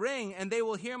must bring, and they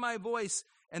will hear my voice,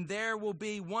 and there will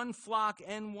be one flock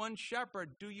and one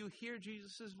shepherd. Do you hear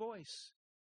Jesus' voice?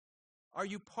 Are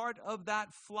you part of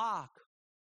that flock?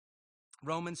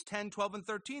 Romans 10:12 and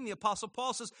 13, the Apostle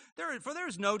Paul says, For there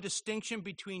is no distinction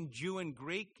between Jew and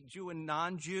Greek, Jew and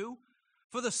non-Jew.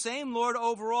 For the same Lord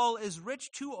over all is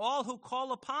rich to all who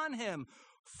call upon him.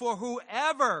 For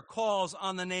whoever calls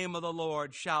on the name of the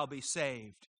Lord shall be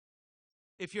saved.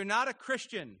 If you're not a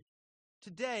Christian,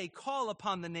 today call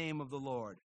upon the name of the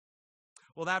Lord.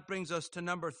 Well, that brings us to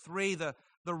number 3, the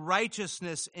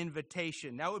righteousness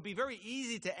invitation. Now, it would be very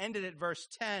easy to end it at verse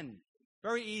 10.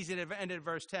 Very easy to end it at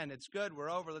verse 10. It's good, we're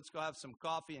over, let's go have some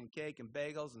coffee and cake and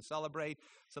bagels and celebrate.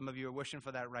 Some of you are wishing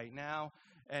for that right now.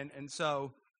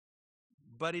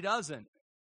 But he doesn't.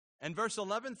 And verse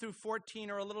 11 through 14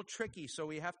 are a little tricky, so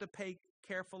we have to pay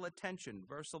careful attention.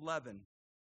 Verse 11.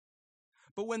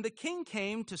 But when the king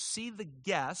came to see the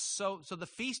guests, so the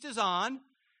feast is on,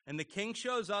 and the king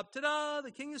shows up, ta-da,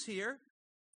 the king is here.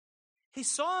 He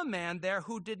saw a man there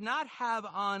who did not have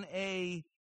on a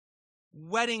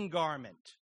wedding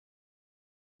garment.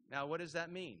 Now, what does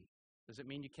that mean? Does it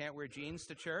mean you can't wear jeans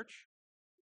to church?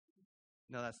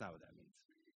 No, that's not what that means.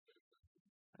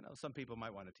 I know some people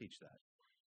might want to teach that.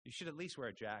 You should at least wear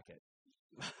a jacket.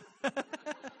 If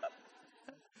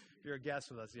you're a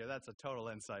guest with us here, that's a total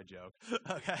inside joke.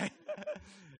 Okay?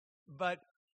 But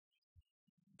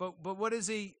what is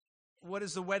the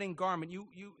wedding garment?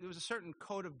 There was a certain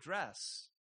code of dress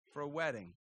for a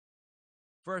wedding.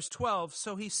 Verse 12,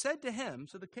 so he said to him,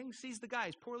 so the king sees the guy,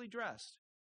 he's poorly dressed.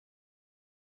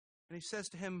 And he says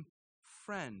to him,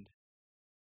 friend.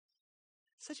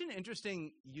 Such an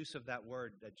interesting use of that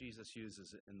word that Jesus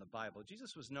uses in the Bible.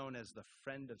 Jesus was known as the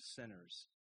friend of sinners.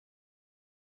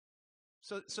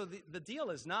 So the deal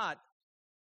is not,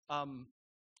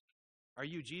 are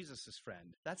you Jesus'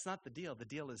 friend? That's not the deal. The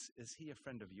deal is he a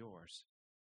friend of yours?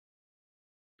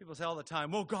 People say all the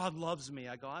time, well, God loves me.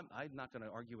 I go, I'm not going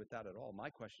to argue with that at all. My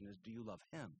question is, do you love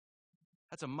him?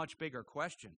 That's a much bigger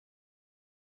question.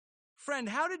 Friend,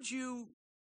 how did you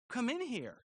come in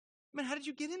here? I mean, how did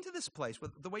you get into this place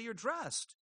with the way you're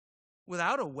dressed?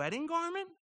 Without a wedding garment?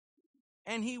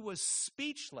 And he was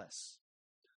speechless.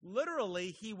 Literally,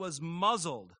 he was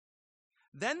muzzled.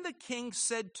 Then the king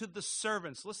said to the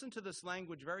servants, listen to this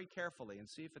language very carefully and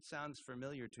see if it sounds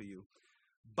familiar to you.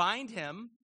 Bind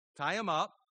him, tie him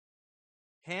up,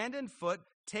 hand and foot,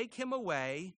 take him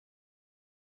away,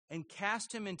 and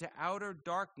cast him into outer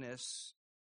darkness.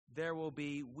 There will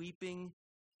be weeping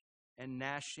and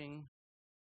gnashing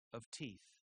of teeth.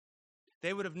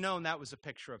 They would have known that was a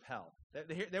picture of hell.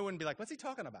 They wouldn't be like, what's he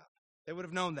talking about? They would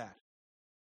have known that.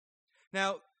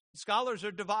 Now, scholars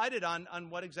are divided on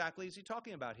what exactly is he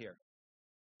talking about here.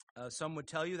 Some would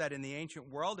tell you that in the ancient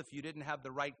world, if you didn't have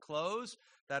the right clothes,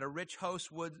 that a rich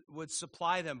host would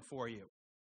supply them for you.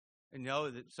 And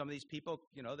that some of these people,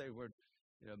 they were,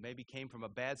 maybe came from a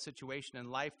bad situation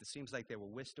in life. It seems like they were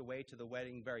whisked away to the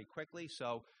wedding very quickly,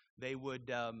 so they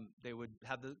would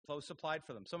have the clothes supplied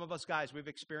for them. Some of us guys, we've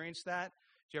experienced that.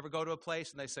 Do you ever go to a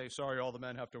place and they say, sorry, all the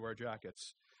men have to wear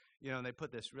jackets? And they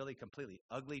put this really completely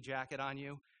ugly jacket on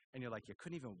you, and you're like, you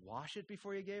couldn't even wash it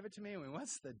before you gave it to me? I mean,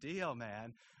 what's the deal,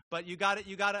 man? But you got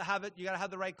to have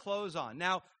the right clothes on.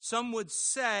 Now, some would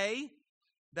say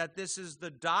that this is the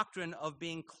doctrine of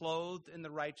being clothed in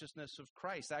the righteousness of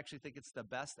Christ. I actually think it's the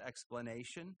best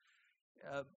explanation.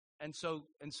 And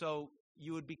so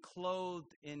you would be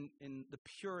clothed in the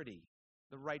purity,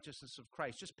 the righteousness of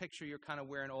Christ. Just picture you're kind of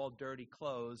wearing all dirty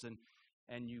clothes,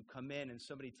 and you come in and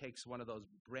somebody takes one of those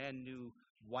brand new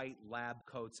white lab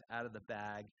coats out of the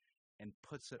bag and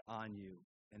puts it on you,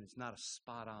 and it's not a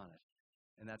spot on it.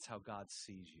 And that's how God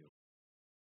sees you.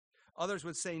 Others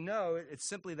would say, no, it's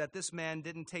simply that this man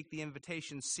didn't take the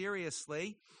invitation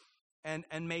seriously and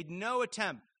made no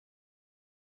attempt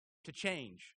to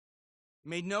change,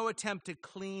 made no attempt to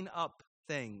clean up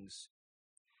things.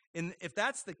 And if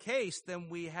that's the case, then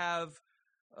we have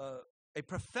a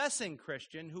professing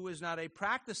Christian who is not a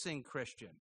practicing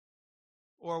Christian.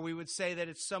 Or we would say that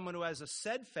it's someone who has a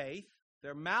said faith.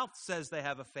 Their mouth says they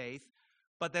have a faith,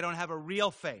 but they don't have a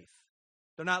real faith.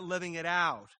 They're not living it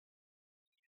out.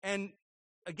 And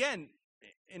again,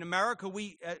 in America,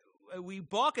 we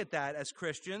balk at that as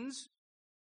Christians,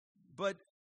 but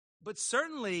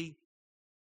certainly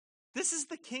this is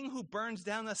the king who burns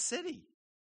down a city.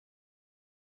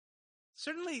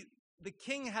 Certainly, the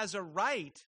king has a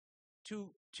right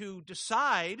to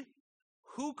decide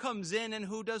who comes in and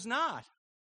who does not.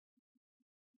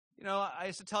 I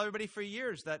used to tell everybody for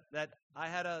years that I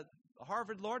had a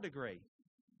Harvard law degree.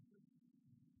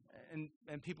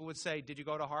 And people would say, did you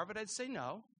go to Harvard? I'd say,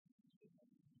 no.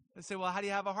 They'd say, well, how do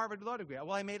you have a Harvard law degree?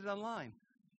 Well, I made it online.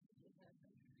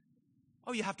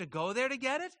 Oh, you have to go there to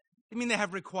get it? You mean they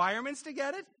have requirements to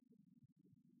get it?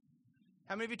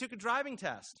 How many of you took a driving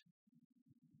test?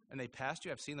 And they passed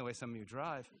you? I've seen the way some of you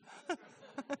drive.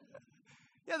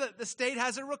 Yeah, the state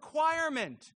has a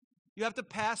requirement. You have to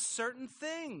pass certain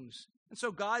things. And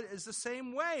so God is the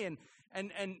same way. And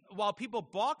while people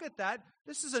balk at that,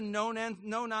 this is a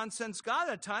no-nonsense God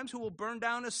at times who will burn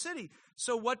down a city.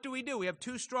 So what do? We have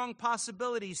two strong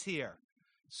possibilities here.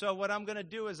 So what I'm going to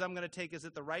do is I'm going to take, is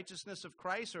it the righteousness of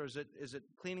Christ, or is it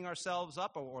cleaning ourselves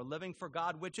up, or living for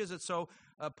God? Which is it? So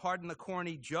pardon the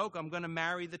corny joke, I'm going to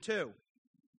marry the two.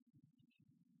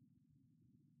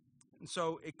 And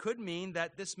so it could mean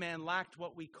that this man lacked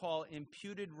what we call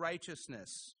imputed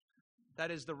righteousness. That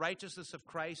is the righteousness of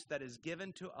Christ that is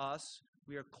given to us.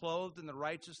 We are clothed in the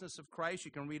righteousness of Christ.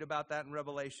 You can read about that in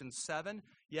Revelation 7.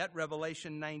 Yet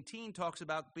Revelation 19 talks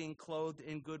about being clothed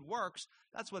in good works.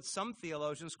 That's what some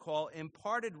theologians call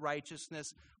imparted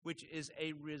righteousness, which is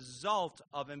a result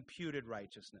of imputed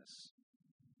righteousness.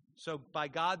 So by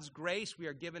God's grace, we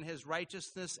are given his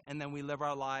righteousness, and then we live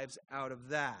our lives out of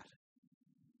that.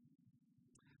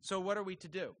 So what are we to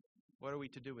do? What are we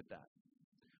to do with that?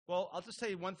 Well, I'll just tell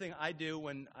you one thing I do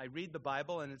when I read the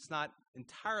Bible, and it's not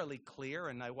entirely clear,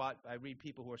 and I read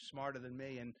people who are smarter than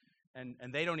me,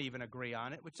 and they don't even agree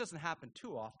on it, which doesn't happen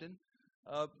too often.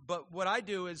 But what I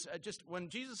do is just when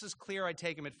Jesus is clear, I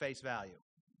take him at face value.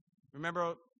 Remember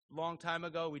a long time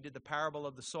ago, we did the parable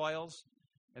of the soils,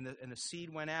 and the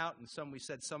seed went out, and we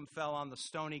said some fell on the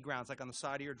stony ground. It's like on the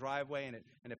side of your driveway, and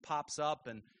it pops up,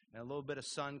 and a little bit of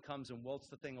sun comes and wilts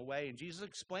the thing away. And Jesus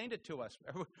explained it to us.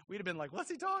 We'd have been like, what's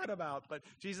he talking about? But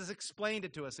Jesus explained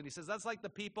it to us. And he says, that's like the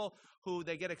people who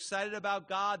they get excited about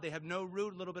God. They have no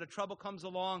root. A little bit of trouble comes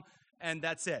along, and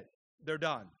that's it. They're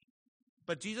done.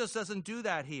 But Jesus doesn't do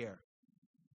that here.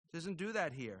 Doesn't do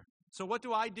that here. So what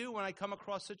do I do when I come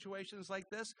across situations like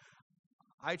this?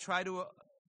 I try to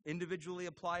individually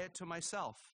apply it to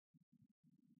myself.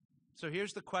 So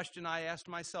here's the question I asked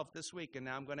myself this week, and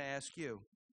now I'm going to ask you.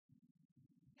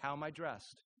 How am I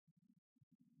dressed?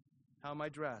 How am I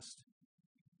dressed?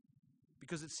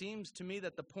 Because it seems to me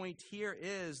that the point here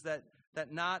is that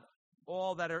not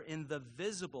all that are in the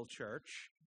visible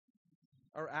church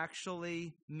are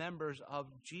actually members of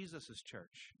Jesus'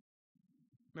 church.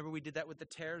 Remember, we did that with the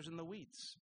tares and the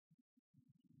wheats.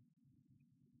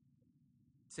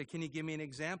 Say, can you give me an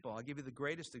example? I'll give you the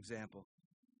greatest example.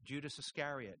 Judas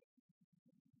Iscariot.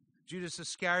 Judas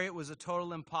Iscariot was a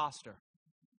total imposter.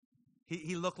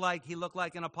 He looked like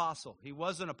an apostle. He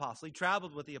was an apostle. He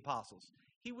traveled with the apostles.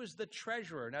 He was the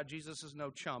treasurer. Now, Jesus is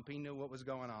no chump. He knew what was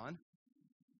going on.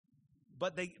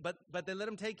 But they let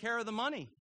him take care of the money.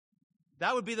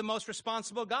 That would be the most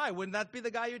responsible guy. Wouldn't that be the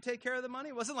guy who'd take care of the money?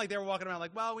 It wasn't like they were walking around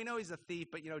like, well, we know he's a thief,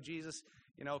 but, Jesus,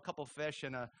 a couple fish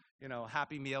and a,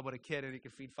 Happy Meal with a kid and he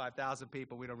could feed 5,000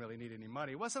 people. We don't really need any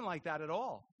money. It wasn't like that at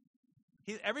all.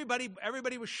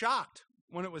 Everybody was shocked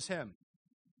when it was him.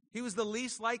 He was the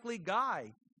least likely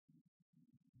guy.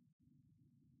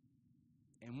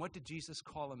 And what did Jesus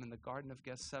call him in the Garden of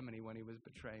Gethsemane when he was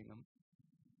betraying him?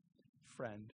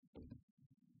 Friend.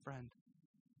 Friend.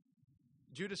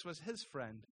 Judas was his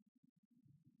friend,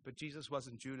 but Jesus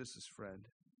wasn't Judas's friend.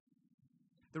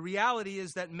 The reality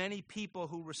is that many people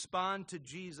who respond to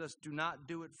Jesus do not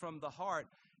do it from the heart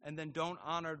and then don't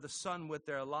honor the Son with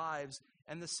their lives.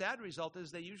 And the sad result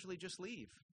is they usually just leave.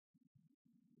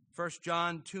 1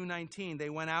 John 2:19, they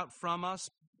went out from us,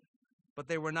 but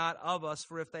they were not of us,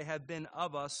 for if they had been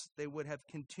of us, they would have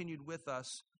continued with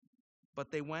us.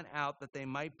 But they went out that they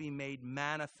might be made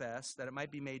manifest, that it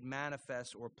might be made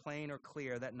manifest or plain or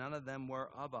clear that none of them were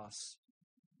of us.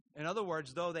 In other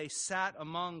words, though they sat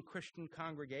among Christian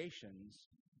congregations,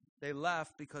 they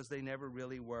left because they never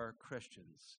really were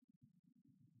Christians.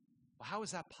 Well, how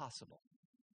is that possible?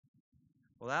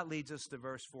 Well, that leads us to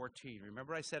verse 14.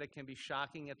 Remember I said it can be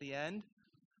shocking at the end?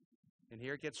 And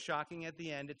here it gets shocking at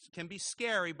the end. It can be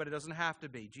scary, but it doesn't have to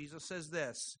be. Jesus says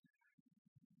this,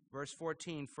 verse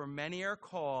 14, for many are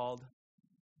called,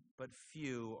 but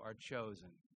few are chosen.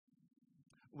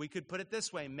 We could put it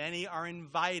this way, many are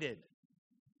invited,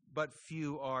 but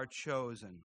few are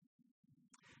chosen.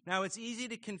 Now, it's easy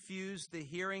to confuse the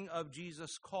hearing of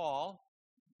Jesus' call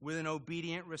with an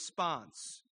obedient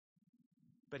response.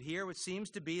 But here it seems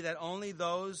to be that only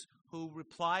those who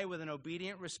reply with an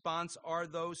obedient response are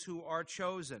those who are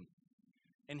chosen.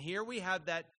 And here we have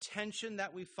that tension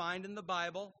that we find in the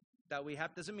Bible that we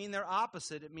have. Doesn't mean they're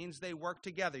opposite. It means they work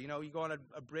together. You go on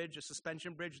a bridge, a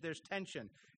suspension bridge, there's tension.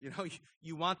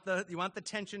 You want the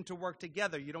tension to work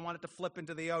together. You don't want it to flip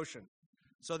into the ocean.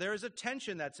 So there is a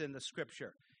tension that's in the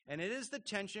Scripture. And it is the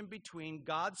tension between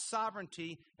God's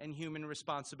sovereignty and human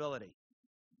responsibility.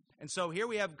 And so here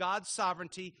we have God's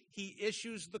sovereignty. He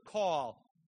issues the call.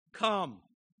 Come.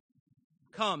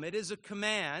 Come. It is a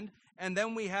command. And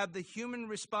then we have the human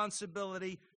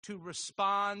responsibility to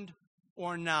respond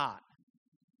or not.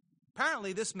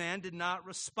 Apparently, this man did not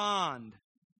respond.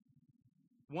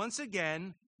 Once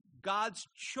again, God's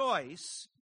choice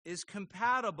is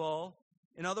compatible.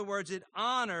 In other words, it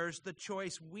honors the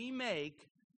choice we make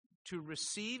to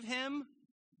receive him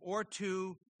or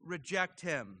to reject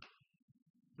him.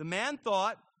 The man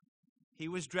thought he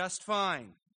was dressed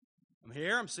fine. I'm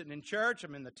here, I'm sitting in church,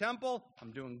 I'm in the temple,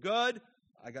 I'm doing good,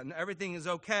 everything is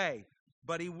okay.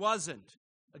 But he wasn't.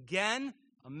 Again,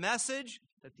 a message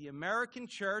that the American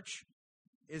church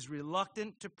is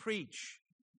reluctant to preach.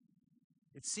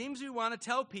 It seems we want to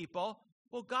tell people,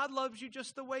 well, God loves you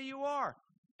just the way you are.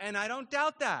 And I don't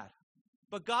doubt that.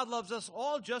 But God loves us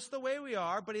all just the way we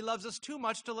are, but he loves us too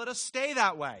much to let us stay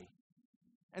that way.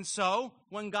 And so,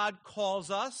 when God calls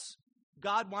us,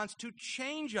 God wants to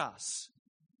change us.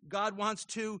 God wants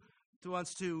to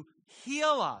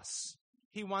heal us.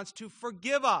 He wants to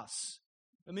forgive us.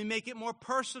 Let me make it more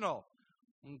personal.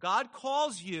 When God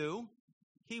calls you,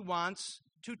 he wants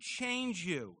to change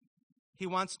you. He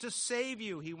wants to save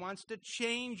you. He wants to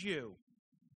change you.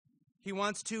 He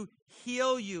wants to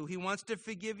heal you. He wants to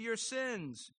forgive your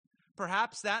sins.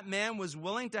 Perhaps that man was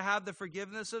willing to have the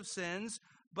forgiveness of sins,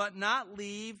 but not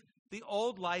leave the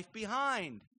old life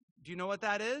behind. Do you know what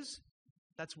that is?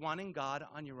 That's wanting God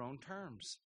on your own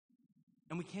terms.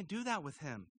 And we can't do that with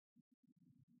him.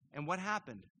 And what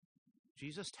happened?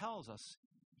 Jesus tells us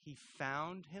he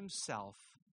found himself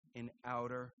in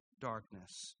outer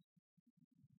darkness.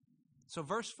 So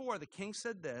verse 4, the king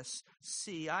said this,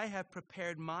 "See, I have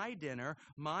prepared my dinner,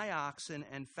 my oxen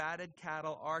and fatted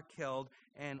cattle are killed,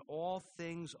 and all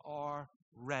things are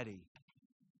ready."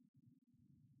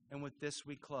 And with this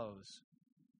we close.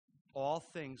 All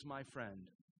things, my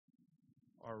friend,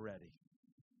 are ready.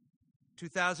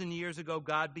 2,000 years ago,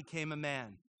 God became a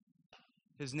man.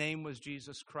 His name was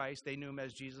Jesus Christ. They knew him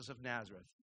as Jesus of Nazareth.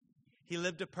 He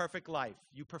lived a perfect life.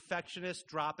 You perfectionists,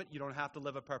 drop it. You don't have to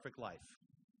live a perfect life.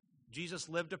 Jesus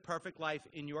lived a perfect life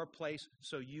in your place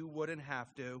so you wouldn't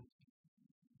have to.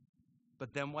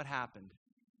 But then what happened?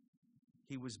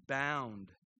 He was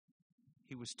bound.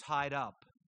 He was tied up.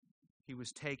 He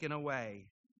was taken away.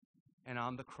 And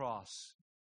on the cross,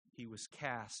 he was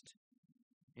cast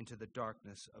into the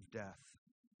darkness of death.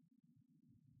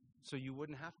 So you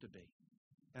wouldn't have to be.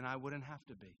 And I wouldn't have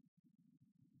to be.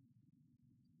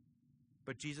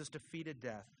 But Jesus defeated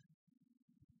death.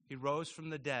 He rose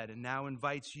from the dead and now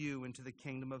invites you into the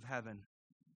kingdom of heaven.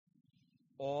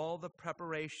 All the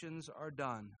preparations are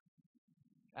done.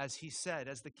 As he said,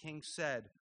 as the king said,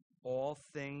 all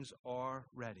things are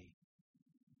ready.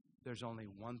 There's only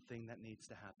one thing that needs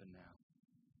to happen now.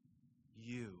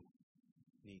 You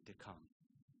need to come.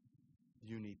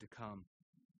 You need to come.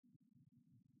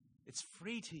 It's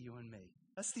free to you and me.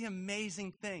 That's the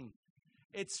amazing thing.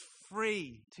 It's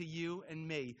free to you and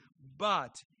me.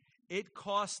 But it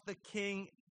cost the king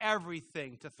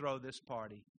everything to throw this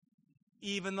party,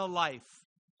 even the life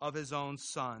of his own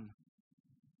son.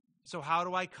 So how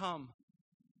do I come?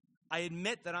 I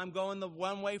admit that I'm going the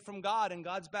one way from God, and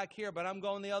God's back here, but I'm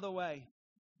going the other way.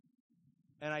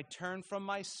 And I turn from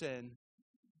my sin,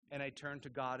 and I turn to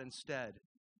God instead.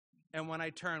 And when I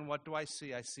turn, what do I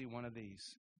see? I see one of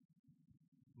these.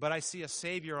 But I see a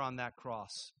Savior on that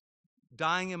cross,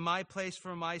 dying in my place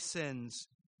for my sins.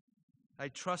 I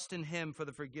trust in him for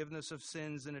the forgiveness of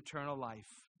sins and eternal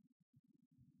life.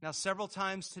 Now, several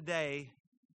times today,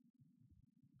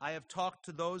 I have talked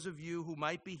to those of you who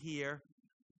might be here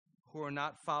who are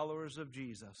not followers of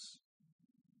Jesus.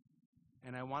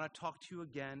 And I want to talk to you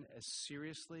again as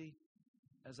seriously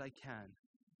as I can,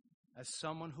 as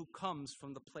someone who comes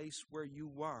from the place where you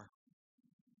were.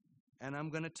 And I'm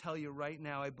going to tell you right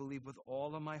now, I believe with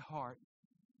all of my heart,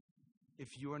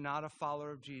 if you are not a follower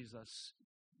of Jesus,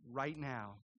 right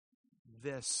now,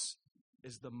 this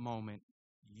is the moment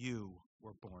you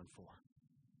were born for.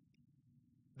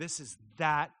 This is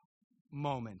that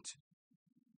moment.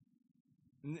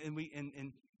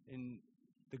 In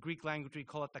the Greek language, we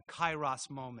call it the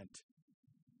kairos moment.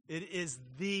 It is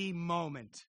the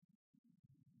moment.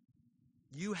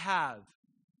 You have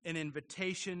an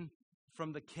invitation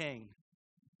from the King.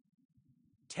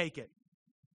 Take it.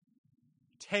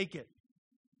 Take it.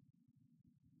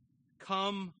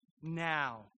 Come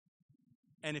now.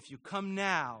 And if you come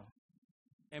now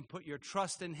and put your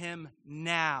trust in him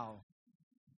now,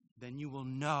 then you will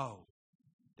know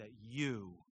that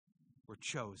you were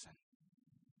chosen.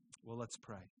 Well, let's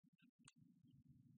pray.